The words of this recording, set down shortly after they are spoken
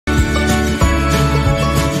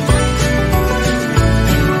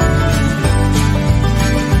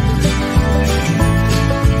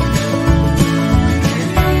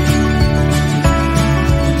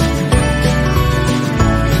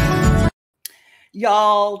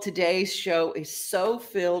Y'all, today's show is so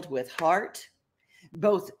filled with heart,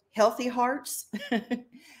 both healthy hearts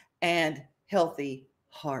and healthy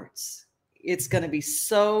hearts. It's going to be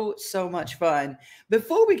so much fun.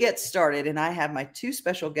 Before we get started, and I have my two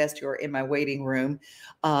special guests who are in my waiting room,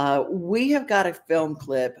 we have got a film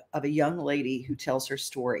clip of a young lady who tells her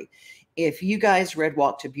story. If you guys read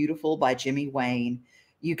Walk to Beautiful by Jimmy Wayne,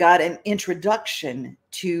 you got an introduction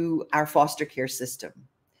to our foster care system.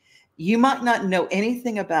 You might not know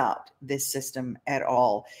anything about this system at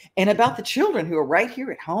all, and about the children who are right here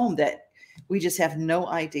at home that we just have no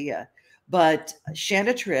idea. But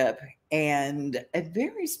Shanda Tripp and a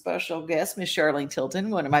very special guest, Miss Charlene Tilton,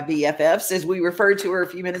 one of my BFFs, as we referred to her a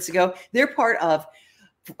few minutes ago, they're part of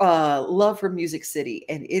Love for Music City,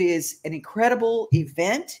 and it is an incredible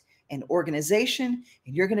event and organization,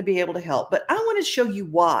 and you're going to be able to help. But I want to show you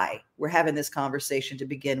why we're having this conversation to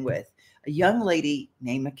begin with. A young lady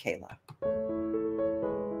named Michaela.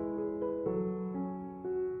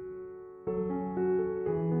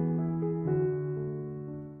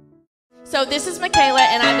 So this is Michaela,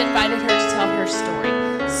 and I've invited her to tell her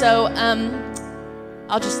story. So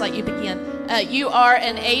I'll just let you begin. You are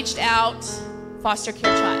an aged out foster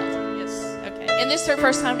care child. Yes. Okay. And this is her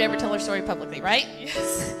first time to ever tell her story publicly, right?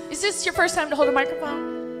 Yes. Is this your first time to hold a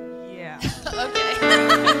microphone? Yeah.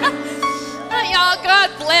 Okay. Y'all, God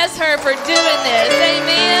bless her for doing this.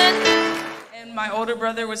 Amen. And my older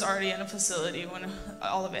brother was already in a facility when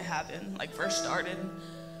all of it happened, like first started.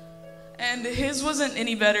 And his wasn't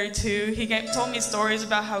any better too. He told me stories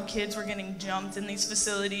about how kids were getting jumped in these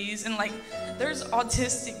facilities, and like there's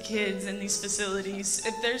autistic kids in these facilities.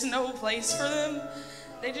 If there's no place for them,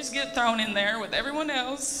 they just get thrown in there with everyone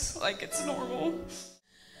else like it's normal.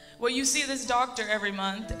 Well, you see this doctor every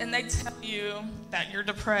month, and they tell you that you're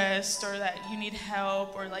depressed or that you need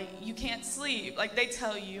help or like you can't sleep. Like they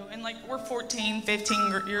tell you, and like we're 14,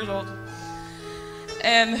 15 years old.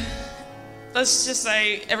 And let's just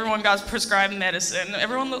say everyone got prescribed medicine.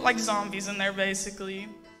 Everyone looked like zombies in there, basically.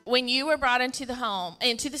 When you were brought into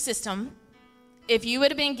the system, if you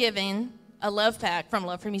would have been given a love pack from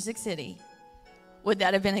Love for Music City, would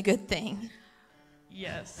that have been a good thing?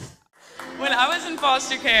 Yes. When I was in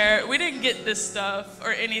foster care, we didn't get this stuff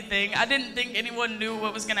or anything. I didn't think anyone knew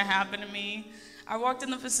what was gonna happen to me. I walked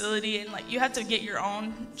in the facility and like you have to get your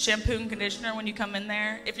own shampoo and conditioner when you come in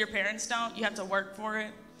there. If your parents don't, you have to work for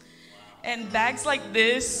it. And bags like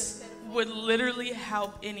this would literally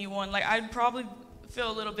help anyone. Like I'd probably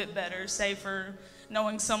feel a little bit better, safer,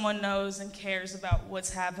 knowing someone knows and cares about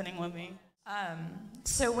what's happening with me.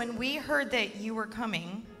 So when we heard that you were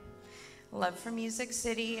coming, Love for Music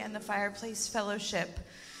City and the Fireplace Fellowship,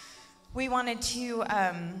 we wanted to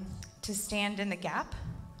stand in the gap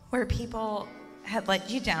where people had let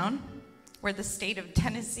you down, where the state of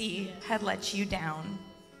Tennessee had let you down.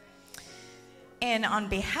 And on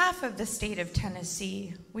behalf of the state of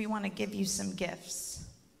Tennessee, we want to give you some gifts.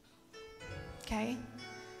 Okay?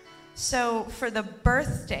 So for the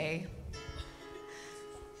birthday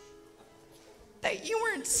that you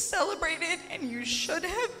weren't celebrated and you should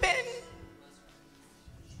have been,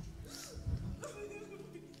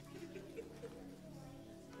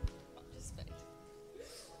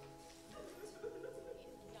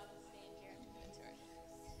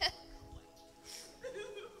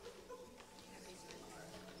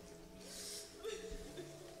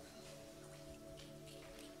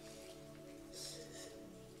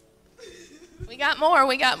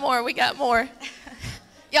 We got more.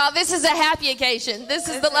 Y'all, this is a happy occasion. This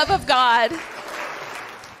is the love of God.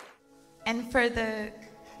 and for the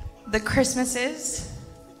Christmases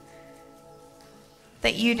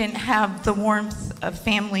that you didn't have the warmth of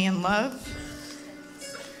family and love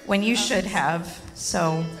when you should have.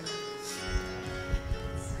 So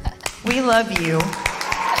we love you.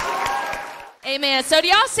 Amen. So do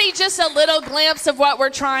y'all see just a little glimpse of what we're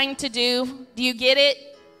trying to do? Do you get it?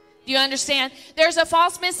 Do you understand? There's a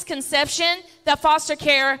false misconception that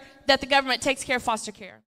the government takes care of foster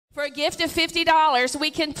care. For a gift of $50,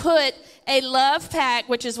 we can put a love pack,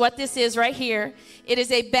 which is what this is right here. It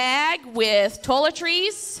is a bag with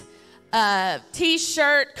toiletries,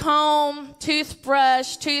 t-shirt, comb,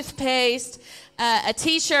 toothbrush, toothpaste, a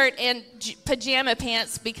t-shirt, and pajama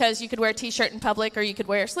pants, because you could wear a t-shirt in public or you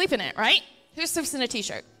could sleep in it, right? Who sleeps in a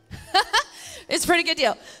t-shirt? It's a pretty good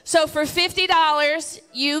deal. So for $50,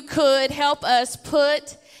 you could help us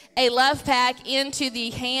put a love pack into the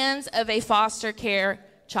hands of a foster care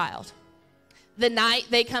child. The night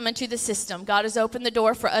they come into the system, God has opened the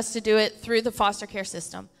door for us to do it through the foster care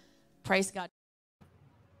system. Praise God.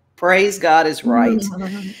 Praise God is right.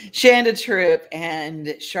 Shanda Tripp and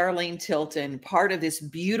Charlene Tilton, part of this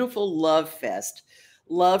beautiful love fest,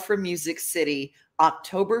 Love for Music City,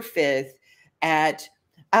 October 5th at,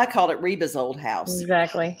 I call it Reba's old house.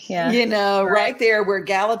 Exactly. Yeah. You know, right there where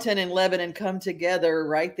Gallatin and Lebanon come together,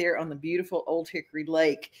 right there on the beautiful Old Hickory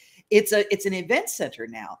Lake. It's an event center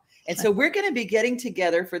now. And so we're going to be getting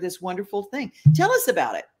together for this wonderful thing. Tell us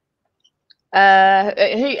about it.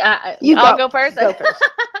 I'll go first. Go first.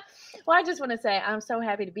 Well, I just want to say I'm so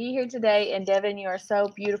happy to be here today. And Devin, you are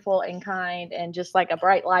so beautiful and kind, and just like a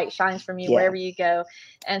bright light shines from you wherever you go.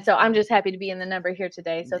 And so I'm just happy to be in the number here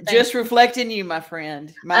today. So just reflecting you, my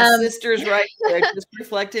friend. My sister's right there, just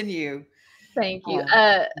reflecting you. Thank you.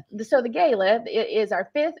 So the gala is our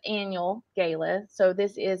 5th annual gala. So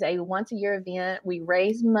this is a once-a-year event. We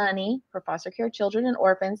raise money for foster care children and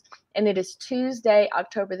orphans, and it is Tuesday,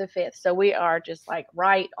 October the 5th. So we are just like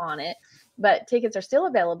right on it. But tickets are still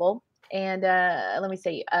available. And let me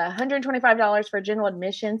see, $125 for a general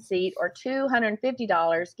admission seat, or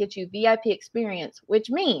 $250 gets you VIP experience, which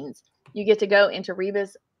means you get to go into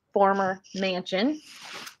Reba's former mansion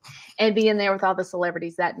and be in there with all the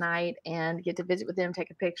celebrities that night and get to visit with them, take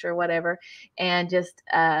a picture, whatever, and just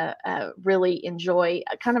really enjoy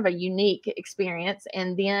kind of a unique experience.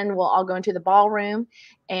 And then we'll all go into the ballroom,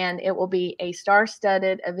 and it will be a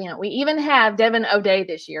star-studded event. We even have Devin O'Day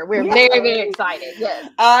this year. We're very, very excited. Yes.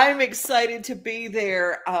 I'm excited to be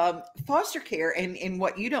there. Foster care, and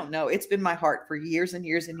what you don't know, it's been my heart for years and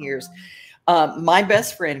years and years. My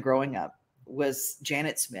best friend growing up was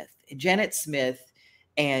Janet Smith. And Janet Smith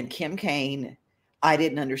and Kim Kane, I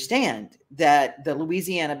didn't understand that the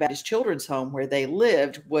Louisiana Baptist Children's Home where they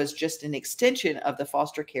lived was just an extension of the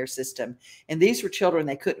foster care system. And these were children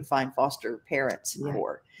they couldn't find foster parents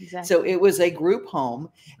for. Exactly. So it was a group home,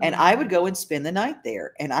 and I would go and spend the night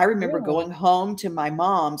there. And I remember going home to my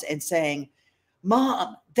mom's and saying,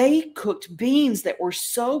 Mom, they cooked beans that were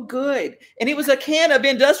so good. And it was a can of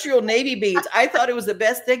industrial Navy beans. I thought it was the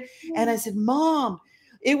best thing. And I said, Mom,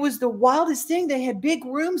 it was the wildest thing. They had big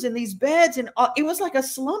rooms and these beds, and it was like a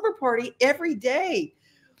slumber party every day.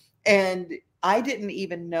 And I didn't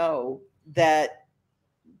even know that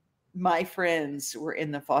my friends were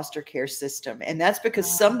in the foster care system. And that's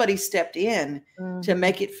because somebody stepped in to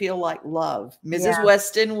make it feel like love. Mrs.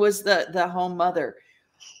 Weston was the home mother.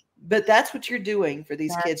 But that's what you're doing for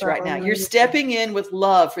these kids right now. You're stepping in with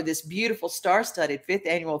love for this beautiful star-studded 5th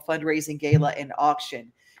annual fundraising gala and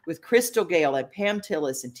auction with Crystal Gale and Pam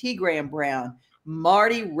Tillis and T. Graham Brown,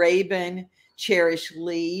 Marty Rabin, Cherish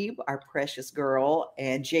Lee, our precious girl,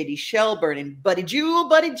 and J.D. Shelburne and Buddy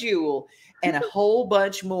Jewel, and a whole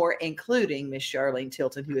bunch more, including Miss Charlene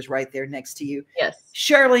Tilton, who is right there next to you. Yes.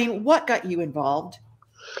 Charlene, what got you involved?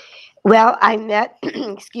 Well, I met,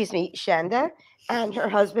 Shanda and her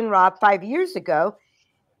husband, Rob, 5 years ago.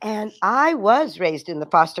 And I was raised in the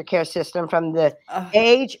foster care system from the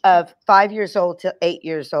age of 5 years old to 8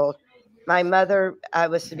 years old. My mother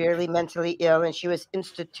was severely mentally ill, and she was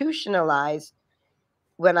institutionalized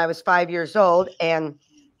when I was 5 years old. And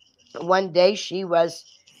one day she was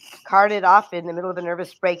carted off in the middle of a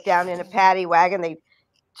nervous breakdown in a paddy wagon. They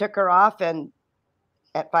took her off, and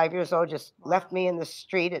at 5 years old, just left me in the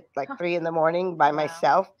street at like 3 a.m. by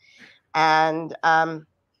myself. And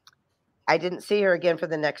I didn't see her again for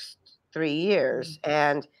the next 3 years.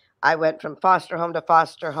 And I went from foster home to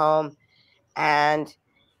foster home, and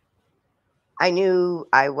I knew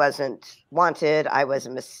I wasn't wanted. I was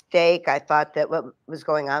a mistake. I thought that what was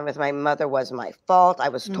going on with my mother was my fault. I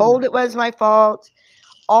was told it was my fault,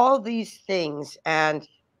 all these things. And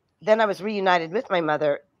then I was reunited with my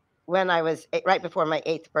mother when I was right before my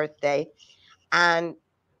 8th birthday, and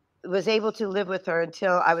was able to live with her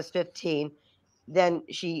until I was 15. Then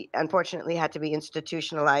she unfortunately had to be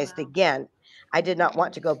institutionalized again. I did not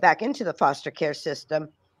want to go back into the foster care system.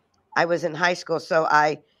 I was in high school, so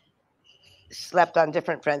I slept on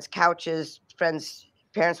different friends' couches. Friends'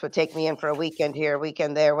 parents would take me in for a weekend here, a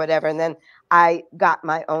weekend there, whatever. And then I got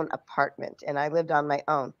my own apartment, and I lived on my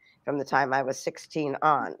own from the time I was 16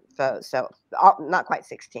 on. So not quite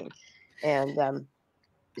 16. And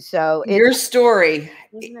so your story,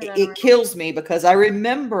 it kills me, because I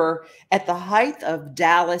remember at the height of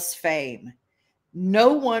Dallas fame,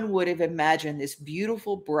 no one would have imagined this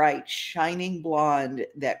beautiful, bright, shining blonde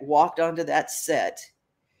that walked onto that set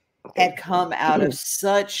had come out of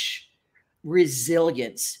such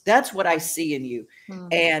resilience. That's what I see in you.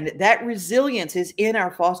 And that resilience is in our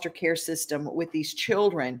foster care system with these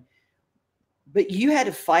children. But you had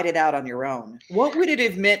to fight it out on your own. What would it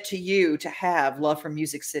have meant to you to have Love for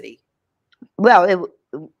Music City? Well, it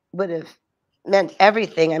would have meant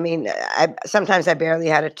everything. I mean, sometimes I barely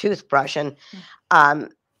had a toothbrush, and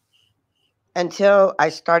until I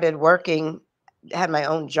started working, had my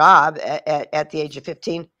own job at the age of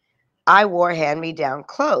 15, I wore hand-me-down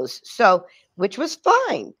clothes. So, which was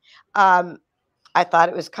fine. I thought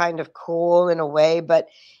it was kind of cool in a way, but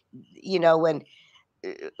you know,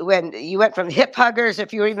 when you went from hip huggers,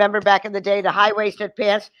 if you remember back in the day, to high-waisted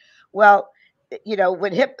pants, well, you know,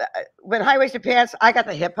 when high-waisted pants, I got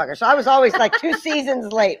the hip hugger. So I was always like 2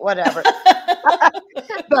 seasons late, whatever.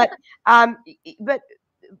 but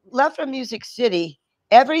Love from Music City,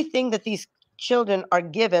 everything that these children are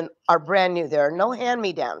given are brand new. There are no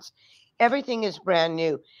hand-me-downs. Everything is brand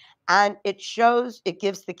new. And it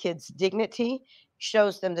gives the kids dignity,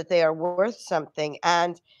 shows them that they are worth something.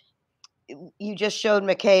 And you just showed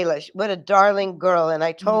Michaela, what a darling girl. And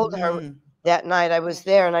I told her that night I was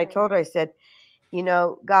there, and I told her, I said, you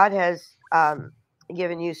know, God has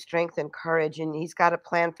given you strength and courage, and he's got a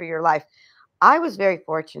plan for your life. I was very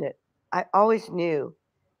fortunate. I always knew.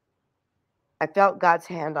 I felt God's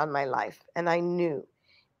hand on my life, and I knew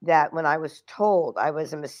that when I was told I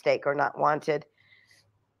was a mistake or not wanted,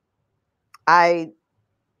 I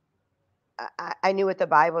knew what the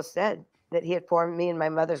Bible said, that he had formed me in my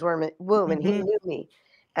mother's womb, and he knew me,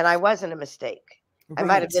 and I wasn't a mistake. I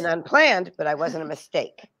might have been unplanned, but I wasn't a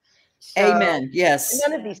mistake. So, Amen. Yes.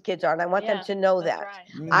 None of these kids are, and I want them to know that.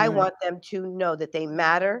 Right. I want them to know that they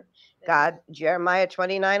matter. God, Jeremiah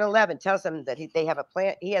 29:11 tells them that they have a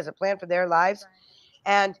plan. He has a plan for their lives.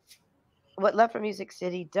 Right. And what Love for Music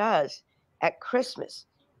City does at Christmas,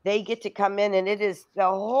 they get to come in, and it is the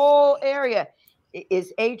whole area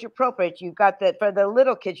is age appropriate. You've got for the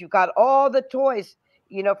little kids, you've got all the toys,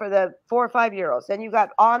 you know, for the 4 or 5 year olds. Then you got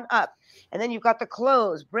on up, and then you've got the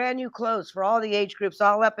clothes, brand new clothes for all the age groups,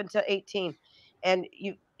 all up until 18. And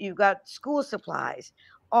you've got school supplies,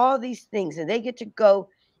 all these things, and they get to go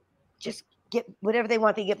just get whatever they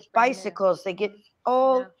want. They get bicycles, they get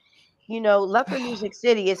all, you know, Love for Music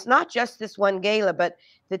City. It's not just this one gala, but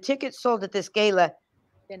the tickets sold at this gala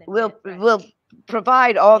will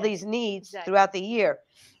provide all these needs throughout the year.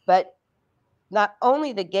 But not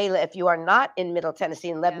only the gala, if you are not in Middle Tennessee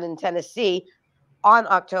and Lebanon, Tennessee, on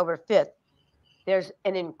October 5th, there's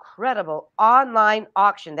an incredible online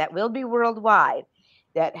auction that will be worldwide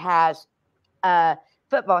that has a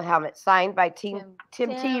football helmet signed by Tim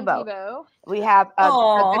Tebow. We have a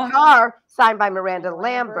guitar signed by Miranda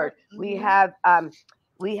Lambert. We have a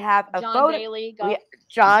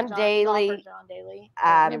John Daly,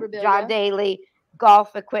 John Daly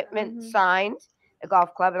golf equipment signed, a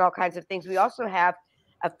golf club, and all kinds of things. We also have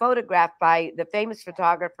a photograph by the famous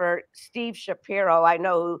photographer Steve Shapiro. I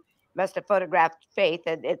know, who must have photographed Faith,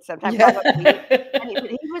 and it's sometimes he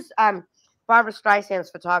was Barbara Streisand's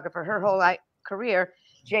photographer her whole career,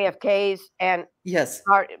 JFK's and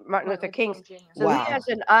Martin Luther King's. So he has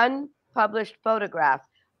an unpublished photograph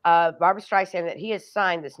of Barbara Streisand that he has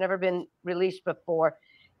signed that's never been released before.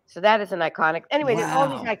 So that is an iconic. Anyway, there's all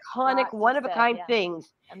these iconic, one-of-a-kind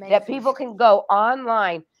things that people can go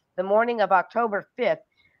online the morning of October 5th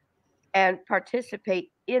and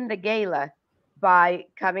participate in the gala by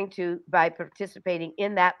participating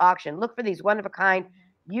in that auction. Look for these one-of-a-kind,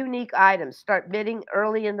 unique items. Start bidding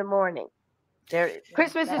early in the morning.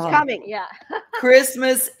 Christmas is coming. Yeah.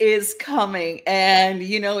 Christmas is coming. And,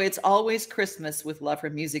 you know, it's always Christmas with Love for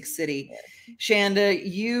Music City. Yes. Shanda,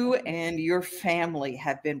 you and your family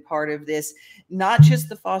have been part of this, not just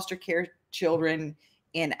the foster care children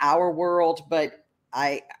in our world, but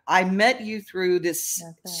I met you through this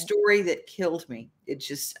story that killed me. It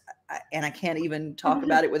just, and I can't even talk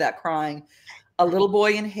about it without crying. A little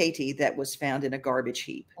boy in Haiti that was found in a garbage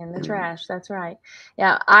heap. In the trash. That's right.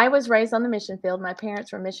 Yeah. I was raised on the mission field. My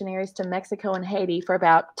parents were missionaries to Mexico and Haiti for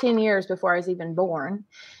about 10 years before I was even born.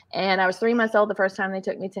 And I was 3 months old the first time they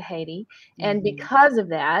took me to Haiti. And because of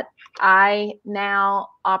that, I now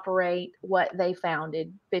operate what they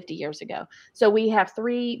founded 50 years ago. So we have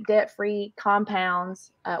 3 debt-free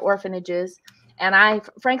compounds, orphanages. And I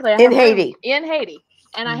in Haiti.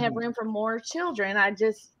 And I have room for more children. I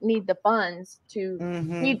just need the funds to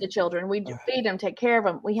feed the children. We feed them, take care of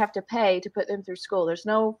them. We have to pay to put them through school. There's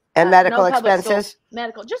no medical expenses.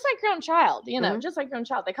 Medical, just like your own child, you know, just like your own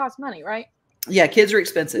child. They cost money, right? Yeah, kids are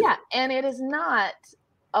expensive. Yeah, and it is not,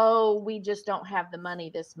 we just don't have the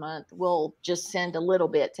money this month. We'll just send a little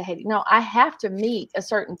bit to Haiti. No, I have to meet a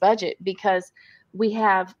certain budget because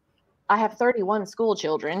I have 31 school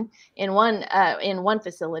children in one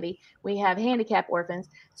facility. We have handicap orphans.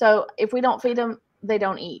 So if we don't feed them, they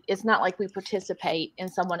don't eat. It's not like we participate in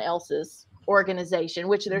someone else's organization,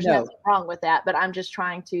 which there's nothing wrong with that. But I'm just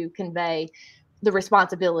trying to convey the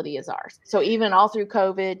responsibility is ours. So even all through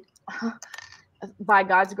COVID, by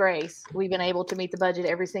God's grace, we've been able to meet the budget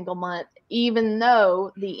every single month, even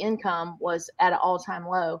though the income was at an all-time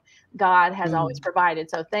low. God has always provided.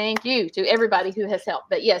 So thank you to everybody who has helped.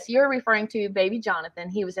 But yes, you're referring to baby Jonathan.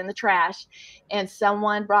 He was in the trash, and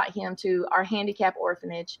someone brought him to our handicap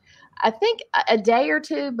orphanage, I think a day or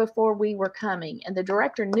two before we were coming. And the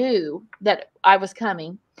director knew that I was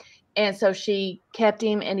coming. And so she kept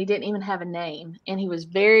him, and he didn't even have a name. And he was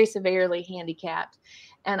very severely handicapped.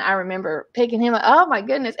 And I remember picking him up. Oh my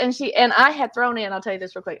goodness. And I had thrown in, I'll tell you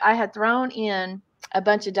this real quick. I had thrown in a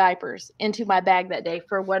bunch of diapers into my bag that day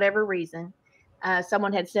for whatever reason.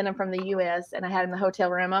 Someone had sent them from the US, and I had them in the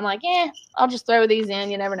hotel room. I'm like, I'll just throw these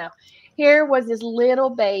in. You never know. Here was this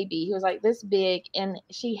little baby who was like this big, and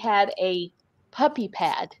she had a puppy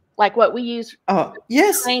pad, like what we use for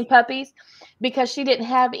train puppies, because she didn't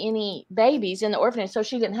have any babies in the orphanage. So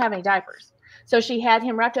she didn't have any diapers. So she had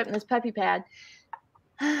him wrapped up in this puppy pad.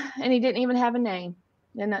 And he didn't even have a name.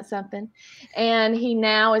 Isn't that something? And he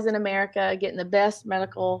now is in America getting the best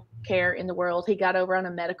medical care in the world. He got over on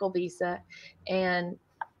a medical visa, and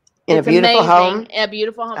in a beautiful home, a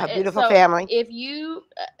beautiful home, a beautiful family.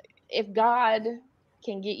 If God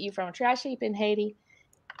can get you from a trash heap in Haiti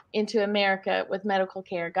into America with medical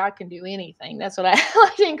care, God can do anything. That's what I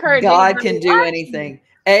like to encourage. God can do anything.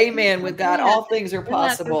 Amen. With God, all things are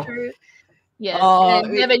possible. Yes,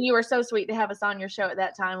 and Devin, you were so sweet to have us on your show at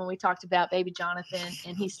that time when we talked about baby Jonathan,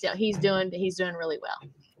 and he's doing really well.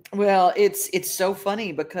 Well, it's so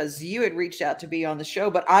funny because you had reached out to be on the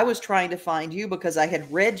show, but I was trying to find you because I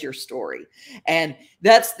had read your story, and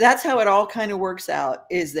that's how it all kind of works out.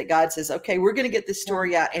 Is that God says, okay, we're going to get this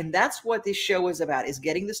story out, and that's what this show is about: is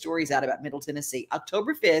getting the stories out about Middle Tennessee.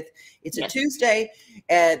 October 5th, it's a Tuesday,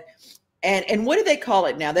 and what do they call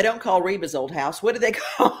it now? They don't call Reba's old house. What do they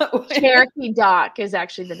call it? Cherokee Dock is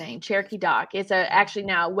actually the name. Cherokee Dock. It's actually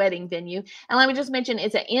now a wedding venue. And let me just mention,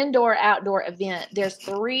 it's an indoor-outdoor event. There's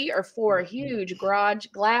 3 or 4 huge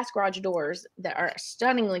glass garage doors that are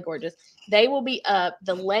stunningly gorgeous. They will be up.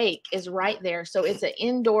 The lake is right there. So it's an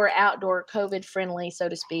indoor-outdoor, COVID-friendly, so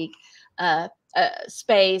to speak,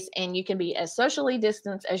 space, and you can be as socially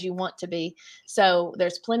distanced as you want to be. So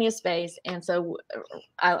there's plenty of space. And so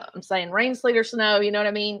I'm saying rain, sleet, or snow, you know what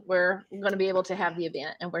I mean? We're going to be able to have the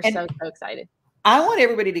event, and we're so excited. I want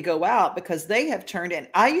everybody to go out because they have turned in.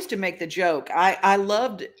 I used to make the joke. I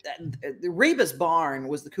loved Reba's barn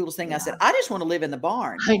was the coolest thing. I said, I just want to live in the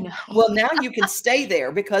barn. I know. Well, now you can stay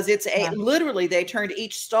there because it's literally they turned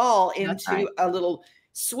each stall into a little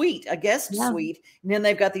suite, a guest suite. And then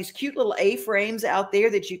they've got these cute little A-frames out there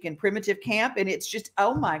that you can primitive camp. And it's just,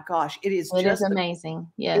 oh my gosh, it is just amazing.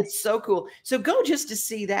 Yes. It's so cool. So go just to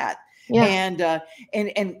see that. Yeah.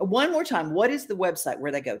 And one more time, what is the website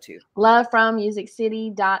where they go to?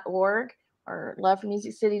 lovefrommusiccity.org or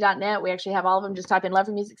lovefrommusiccity.net. We actually have all of them. Just type in Love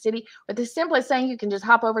from Music City. But the simplest thing, you can just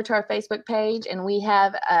hop over to our Facebook page, and we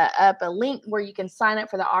have up a link where you can sign up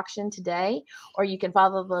for the auction today, or you can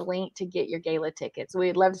follow the link to get your gala tickets.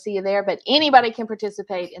 We'd love to see you there, but anybody can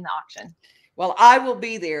participate in the auction. Well, I will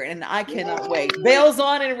be there, and I cannot wait. Bells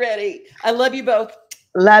on and ready. I love you both.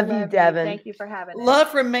 Love you, Devin. Thank you for having us. Love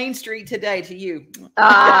from Main Street today to you.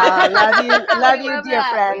 Love you, dear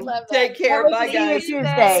friend. Take care. Bye, guys. See you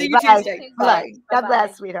Tuesday. See you Tuesday. Bye. God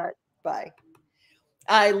bless, sweetheart. Bye.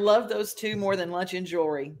 I love those two more than lunch and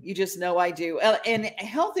jewelry. You just know I do. And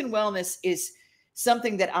health and wellness is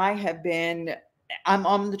something that I'm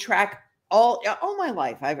on the track all my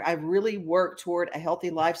life. I've really worked toward a healthy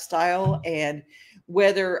lifestyle, and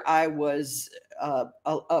whether I was a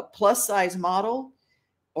plus size model,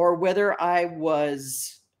 or whether I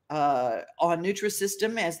was on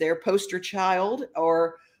Nutrisystem as their poster child,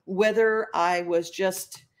 or whether I was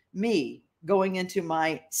just me going into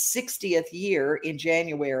my 60th year in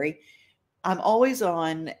January, I'm always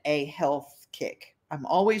on a health kick. I'm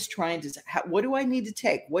always trying to, what do I need to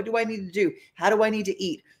take? What do I need to do? How do I need to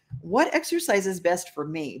eat? What exercise is best for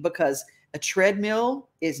me? Because a treadmill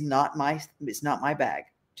is not my bag.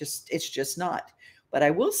 It's just not. But I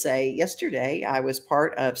will say, yesterday I was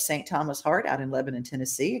part of St. Thomas Heart out in Lebanon,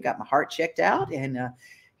 Tennessee. I got my heart checked out, and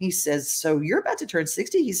he says, so you're about to turn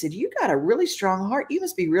 60. He said, you got a really strong heart. You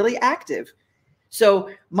must be really active. So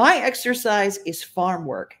my exercise is farm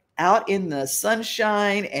work, out in the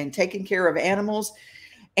sunshine and taking care of animals,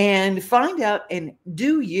 and find out and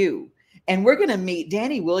do you. And we're going to meet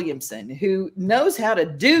Dani Williamson, who knows how to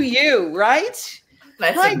do you, right?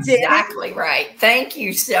 That's exactly right. Thank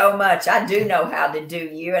you so much. I do know how to do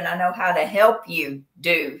you, and I know how to help you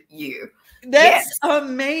do you. That's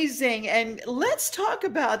amazing. And let's talk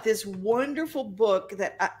about this wonderful book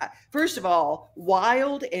that, first of all,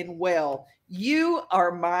 Wild and Well. You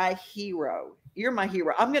are my hero. You're my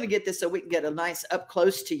hero. I'm going to get this so we can get a nice up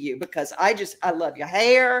close to you, because I love your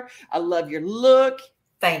hair. I love your look.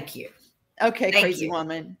 Thank you. Okay, Thank crazy you.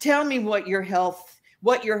 woman. Tell me what your health,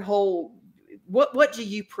 what your whole, what do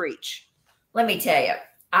you preach? Let me tell you,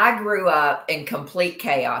 I grew up in complete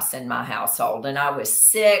chaos in my household, and I was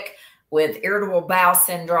sick with irritable bowel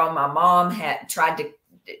syndrome. My mom had tried to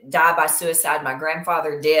die by suicide. My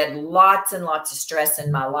grandfather did. Lots and lots of stress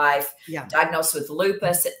in my life. Yeah. Diagnosed with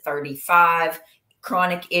lupus at 35,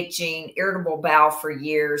 chronic itching, irritable bowel for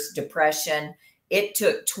years, depression. It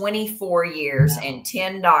took 24 years and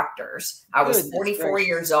 10 doctors. I was 44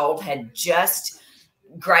 years old, had just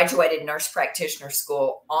graduated nurse practitioner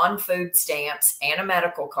school on food stamps and a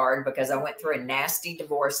medical card because I went through a nasty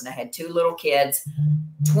divorce and I had 2 little kids.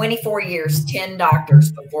 24 years, 10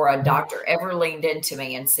 doctors before a doctor ever leaned into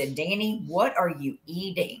me and said, Dani, what are you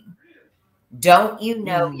eating? Don't you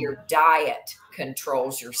know your diet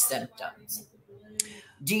controls your symptoms?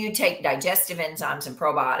 Do you take digestive enzymes and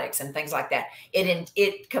probiotics and things like that?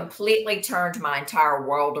 It completely turned my entire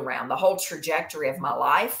world around, the whole trajectory of my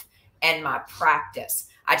life and my practice.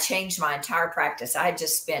 I changed my entire practice. I had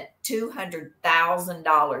just spent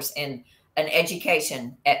 $200,000 in an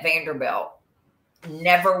education at Vanderbilt.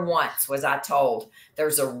 Never once was I told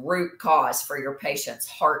there's a root cause for your patient's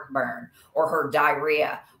heartburn or her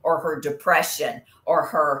diarrhea or her depression or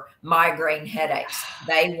her migraine headaches.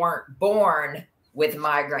 They weren't born with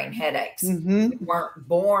migraine headaches. We weren't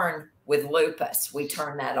born with lupus. We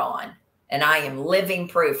turn that on. And I am living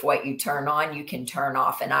proof what you turn on, you can turn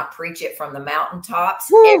off. And I preach it from the mountaintops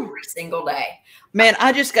every single day. Man,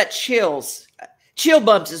 I just got chills. Chill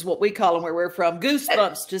bumps is what we call them where we're from.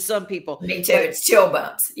 Goosebumps to some people. Me too. It's chill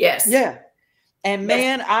bumps. Yes. Yeah. And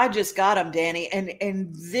man, I just got them, Dani.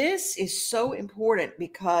 And this is so important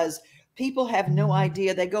because people have no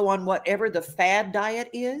idea. They go on whatever the fad diet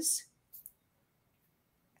is.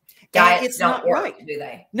 Diets don't work, do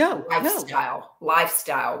they? No.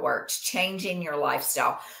 Lifestyle works. Changing your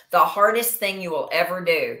lifestyle. The hardest thing you will ever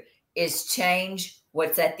do is change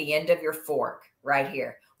what's at the end of your fork right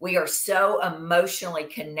here. We are so emotionally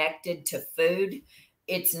connected to food.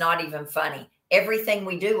 It's not even funny. Everything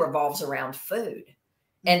we do revolves around food.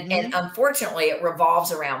 And unfortunately, it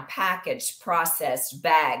revolves around packaged, processed,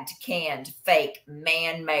 bagged, canned, fake,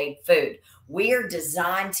 man-made food. We are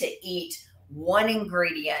designed to eat one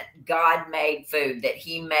ingredient, God-made food that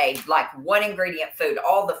he made, like one ingredient food,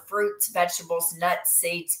 all the fruits, vegetables, nuts,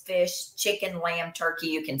 seeds, fish, chicken, lamb, turkey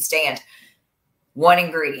you can stand. One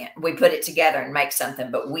ingredient. We put it together and make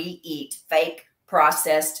something, but we eat fake,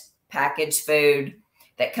 processed, packaged food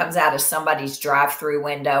that comes out of somebody's drive-through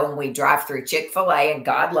window, and we drive through Chick-fil-A, and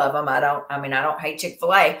God love them. I don't hate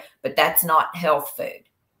Chick-fil-A, but that's not health food.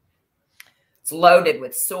 It's loaded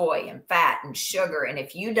with soy and fat and sugar. And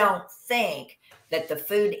if you don't think that the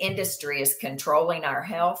food industry is controlling our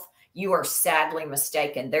health, you are sadly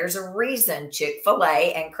mistaken. There's a reason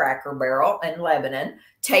Chick-fil-A and Cracker Barrel and Lebanon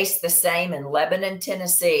taste the same in Lebanon,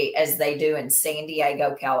 Tennessee as they do in San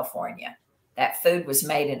Diego, California. That food was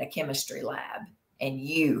made in a chemistry lab, and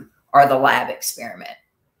you are the lab experiment.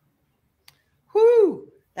 Whew,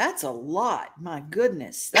 that's a lot. My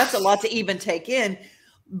goodness. That's a lot to even take in.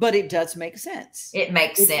 But it does make sense. It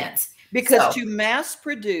makes sense. Because to mass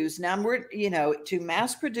produce, now to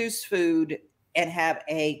mass produce food and have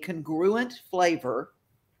a congruent flavor,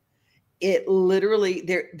 it literally,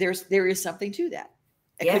 there is something to that.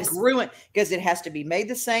 Congruent, because it has to be made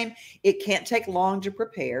the same. It can't take long to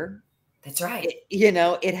prepare. That's right.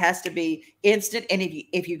 It has to be instant. And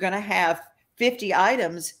if you're going to have 50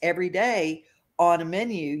 items every day on a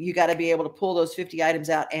menu, you got to be able to pull those 50 items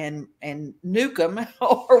out and nuke them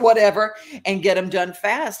or whatever and get them done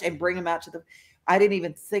fast and bring them out to the. I didn't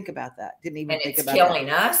even think about that. It's killing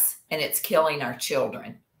us, and it's killing our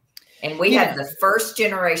children. And we have the first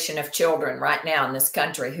generation of children right now in this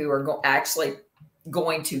country who are actually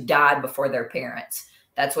going to die before their parents.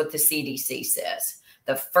 That's what the CDC says.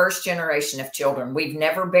 The first generation of children. We've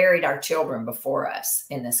never buried our children before us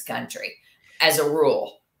in this country as a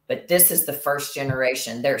rule. But this is the first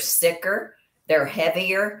generation. They're sicker, they're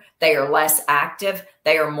heavier, they are less active,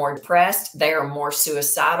 they are more depressed, they are more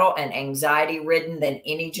suicidal and anxiety ridden than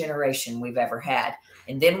any generation we've ever had.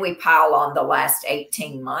 And then we pile on the last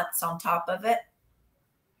 18 months on top of it.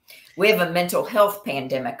 We have a mental health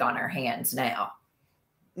pandemic on our hands now.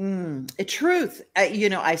 Truth.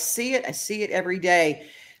 I see it every day.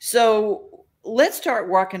 So let's start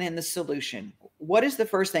working in the solution. what is the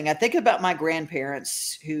first thing? I think about my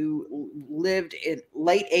grandparents who lived in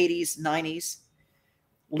late 80s, 90s,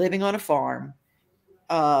 living on a farm.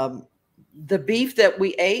 The beef that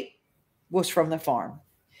we ate was from the farm.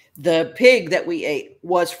 The pig that we ate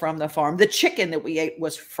was from the farm. The chicken that we ate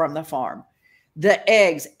was from the farm. The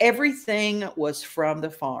eggs, everything was from the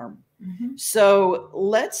farm. Mhm. So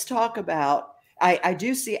let's talk about, I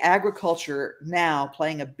do see agriculture now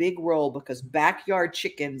playing a big role, because backyard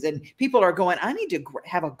chickens, and people are going, I need to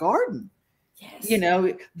have a garden. Yes. You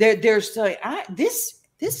know, there's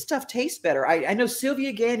this stuff tastes better. I know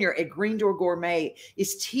Sylvia Gagnier at Green Door Gourmet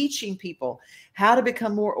is teaching people how to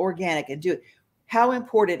become more organic and do it. How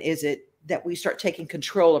important is it that we start taking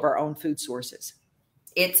control of our own food sources?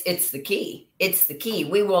 It's the key. It's the key.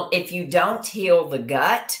 We will, if you don't heal the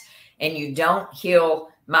gut and you don't heal,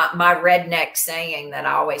 my redneck saying that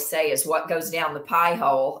I always say is, what goes down the pie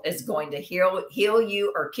hole is going to heal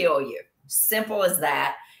you or kill you. Simple as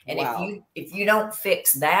that. And Wow. if you don't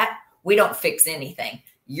fix that, we don't fix anything.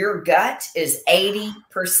 Your gut is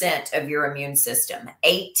 80% of your immune system,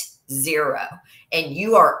 80. And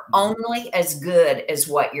you are only as good as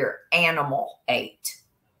what your animal ate.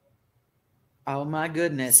 Oh my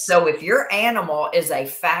goodness. So if your animal is a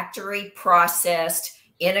factory processed,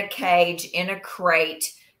 in a cage, in a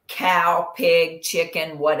crate, cow, pig,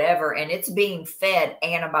 chicken, whatever, and it's being fed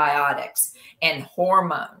antibiotics and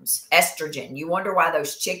hormones, estrogen, you wonder why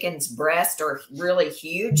those chickens' breasts are really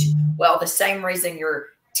huge? Well, the same reason your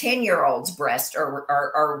 10-year-old's breasts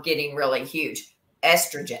are getting really huge.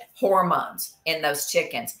 Estrogen, hormones in those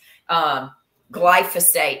chickens.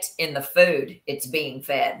 Glyphosate in the food it's being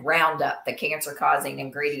fed, Roundup, the cancer-causing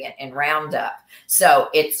ingredient in Roundup. So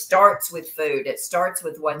it starts with food. It starts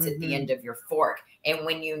with what's at the end of your fork. And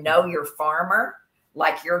when you know your farmer,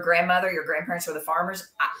 like your grandmother, your grandparents were the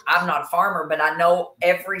farmers. I'm not a farmer, but I know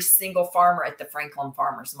every single farmer at the Franklin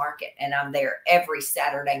Farmers Market, and I'm there every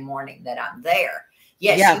Saturday morning that I'm there.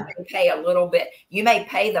 Yes, you can pay a little bit. You may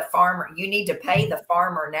pay the farmer. You need to pay the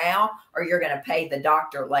farmer now, or you're going to pay the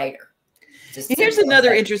doctor later. Here's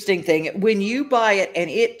another interesting thing. When you buy it and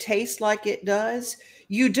it tastes like it does,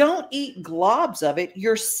 you don't eat globs of it.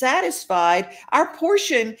 You're satisfied. Our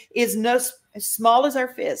portion is as small as our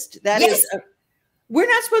fist. That is, we're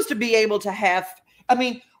not supposed to be able to have, I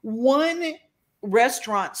mean, one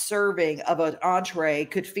restaurant serving of an entree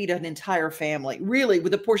could feed an entire family, really,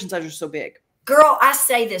 with the portion sizes are so big. Girl, I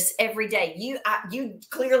say this every day. You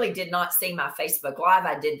clearly did not see my Facebook Live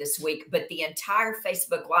I did this week, but the entire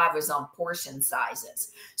Facebook Live was on portion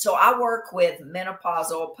sizes. So I work with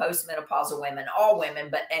menopausal, postmenopausal women, all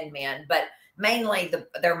women, and men, but mainly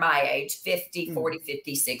they're my age, 50, 40,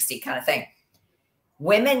 50, 60 kind of thing.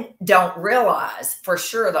 Women don't realize, for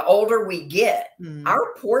sure, the older we get,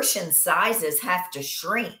 our portion sizes have to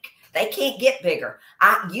shrink. They can't get bigger.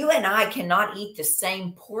 You and I cannot eat the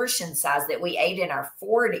same portion size that we ate in our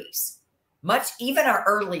 40s, even our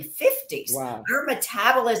early 50s. Wow. Our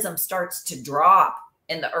metabolism starts to drop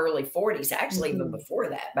in the early 40s, actually even before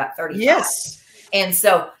that, about 35. Yes. And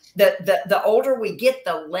so the older we get,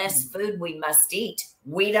 the less food we must eat.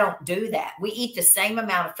 We don't do that. We eat the same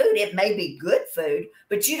amount of food. It may be good food,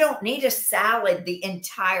 but you don't need a salad the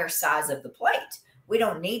entire size of the plate. We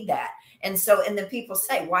don't need that. And then people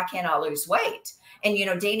say, why can't I lose weight? And, you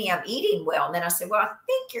know, Dani, I'm eating well. And then I say, well, I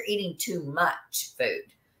think you're eating too much food.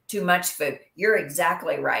 Too much food. You're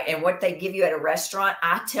exactly right. And what they give you at a restaurant,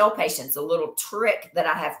 I tell patients a little trick that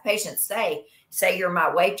I have patients say you're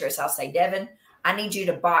my waitress. I'll say, Devin, I need you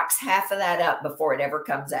to box half of that up before it ever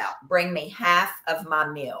comes out. Bring me half of my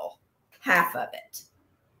meal, half of it.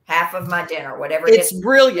 Half of my dinner, whatever it is. It's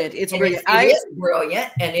brilliant. It's brilliant. It is brilliant,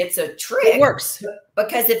 and it's a trick. It works.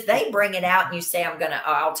 Because if they bring it out and you say,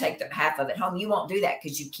 I'll take the half of it home, you won't do that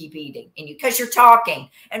because you keep eating and because you're talking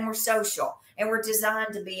and we're social and we're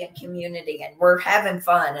designed to be in community and we're having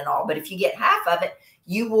fun and all. But if you get half of it,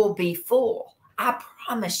 you will be full. I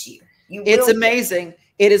promise you. It's amazing.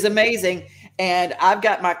 It is amazing. And I've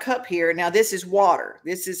got my cup here. Now this is water.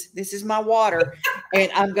 This is my water.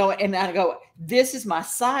 And I go, this is my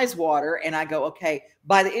size water. And I go, okay,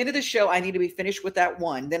 by the end of the show, I need to be finished with that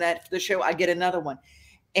one. Then after the show, I get another one.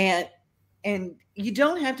 And you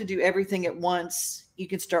don't have to do everything at once. You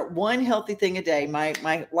can start one healthy thing a day.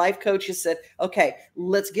 My life coach has said, okay,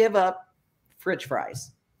 let's give up French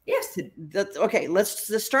fries. Yes. Okay,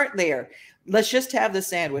 let's start there. Let's just have the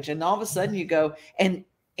sandwich. And all of a sudden you go, and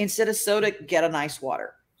instead of soda, get an ice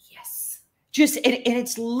water. Yes. And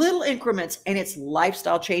it's little increments and it's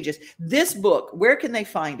lifestyle changes. This book, where can they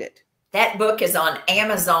find it? That book is on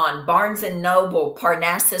Amazon, Barnes & Noble,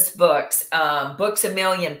 Parnassus Books, Books A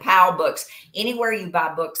Million, Powell Books. Anywhere you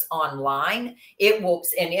buy books online, it will,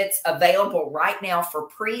 and it's available right now for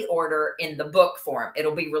pre-order in the book form.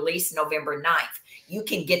 It'll be released November 9th. You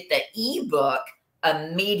can get the ebook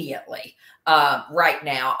immediately right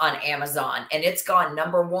now on Amazon, and it's gone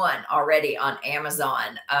 #1 already on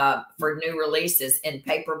Amazon for new releases in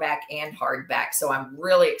paperback and hardback. So I'm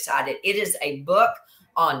really excited. It is a book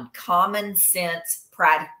on common sense,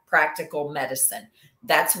 practical medicine.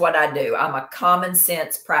 That's what I do. I'm a common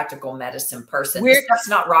sense, practical medicine person. That's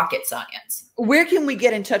not rocket science. Where can we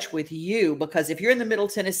get in touch with you? Because if you're in the Middle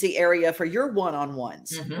Tennessee area for your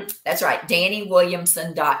one-on-ones. That's right.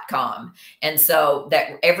 DaniWilliamson.com. And so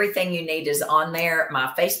that everything you need is on there.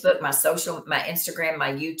 My Facebook, my social, my Instagram,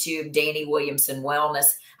 my YouTube, Dani Williamson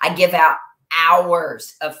Wellness. I give out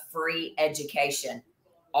hours of free education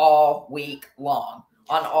all week long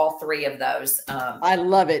on all 3 of those. I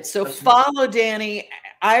love it. So follow Dani.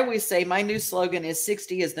 I always say my new slogan is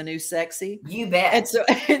 60 is the new sexy. You bet.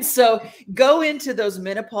 And so go into those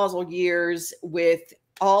menopausal years with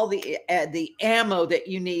all the ammo that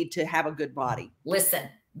you need to have a good body. Listen,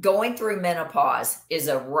 going through menopause is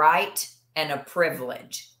a right and a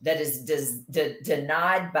privilege that is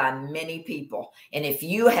denied by many people. And if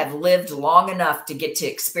you have lived long enough to get to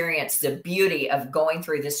experience the beauty of going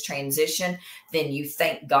through this transition, then you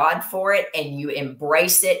thank God for it and you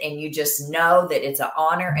embrace it. And you just know that it's an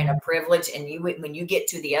honor and a privilege. And when you get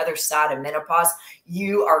to the other side of menopause,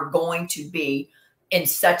 you are going to be in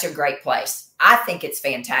such a great place. I think it's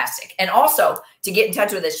fantastic. And also to get in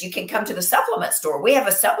touch with us, you can come to the supplement store. We have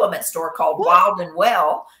a supplement store called Wild and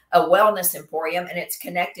Well, a wellness emporium, and it's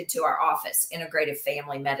connected to our office, Integrative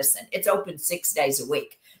Family Medicine. It's open 6 days a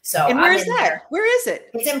week. So and where is that? Where is it?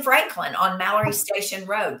 It's in Franklin on Mallory Station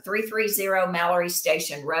Road, 330 Mallory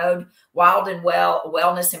Station Road, Wild and Well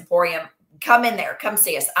Wellness Emporium. Come in there. Come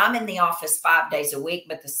see us. I'm in the office 5 days a week,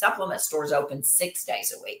 but the supplement store is open 6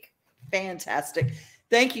 days a week. Fantastic.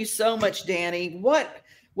 Thank you so much, Dani. What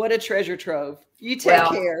a treasure trove. You take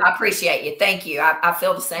care. I appreciate you. Thank you. I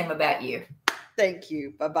feel the same about you. Thank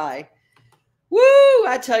you. Bye-bye. Woo!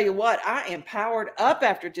 I tell you what, I am powered up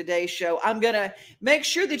after today's show. I'm going to make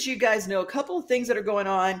sure that you guys know a couple of things that are going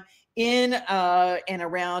on in and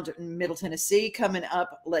around Middle Tennessee coming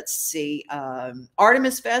up. Let's see.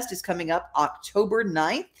 Artemis Fest is coming up October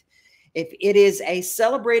 9th. If it is a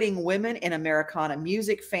celebrating women in Americana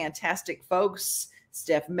music, fantastic folks.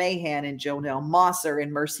 Steph Mahan and Jonelle Mosser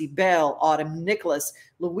and Mercy Bell, Autumn Nicholas,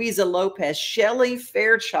 Louisa Lopez, Shelley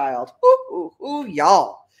Fairchild. Ooh,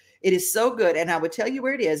 y'all. It is so good. And I would tell you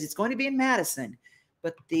where it is. It's going to be in Madison,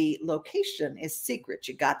 but the location is secret.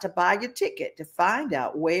 You got to buy your ticket to find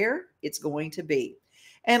out where it's going to be.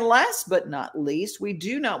 And last but not least, we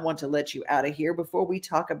do not want to let you out of here before we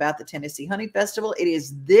talk about the Tennessee Honey Festival. It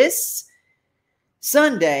is this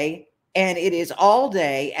Sunday, and it is all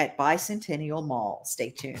day at Bicentennial Mall. Stay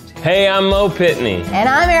tuned. Hey, I'm Mo Pitney. And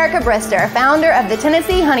I'm Erica Brister, founder of the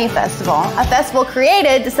Tennessee Honey Festival, a festival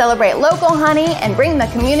created to celebrate local honey and bring the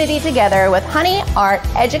community together with honey, art,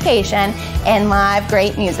 education, and live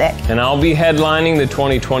great music. And I'll be headlining the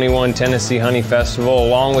 2021 Tennessee Honey Festival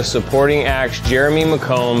along with supporting acts Jeremy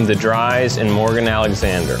McComb, The Dries, and Morgan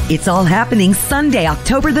Alexander. It's all happening Sunday,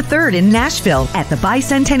 October the 3rd in Nashville at the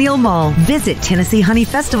Bicentennial Mall. Visit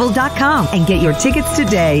TennesseeHoneyFestival.com and get your tickets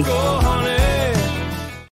today.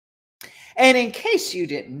 And in case you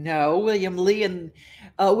didn't know, William Lee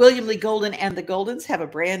Golden and the Goldens have a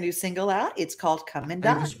brand new single out. It's called Come and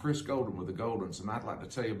Dine. Hey, this is Chris Golden with the Goldens, and I'd like to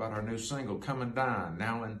tell you about our new single, Come and Dine,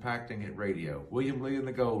 now impacting at radio. William Lee and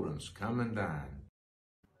the Goldens, Come and Dine.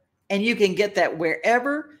 And you can get that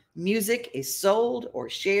wherever music is sold or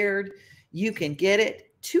shared. You can get it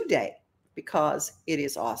today because it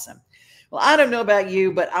is awesome. Well, I don't know about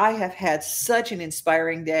you, but I have had such an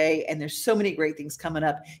inspiring day, and there's so many great things coming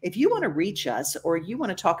up. If you want to reach us or you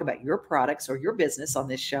want to talk about your products or your business on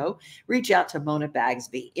this show, reach out to Mona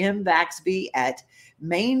Bagsby, mbagsby at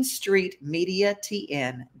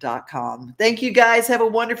mainstreetmediatn.com. Thank you, guys. Have a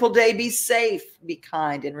wonderful day. Be safe, be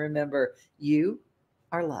kind, and remember, you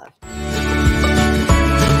are loved.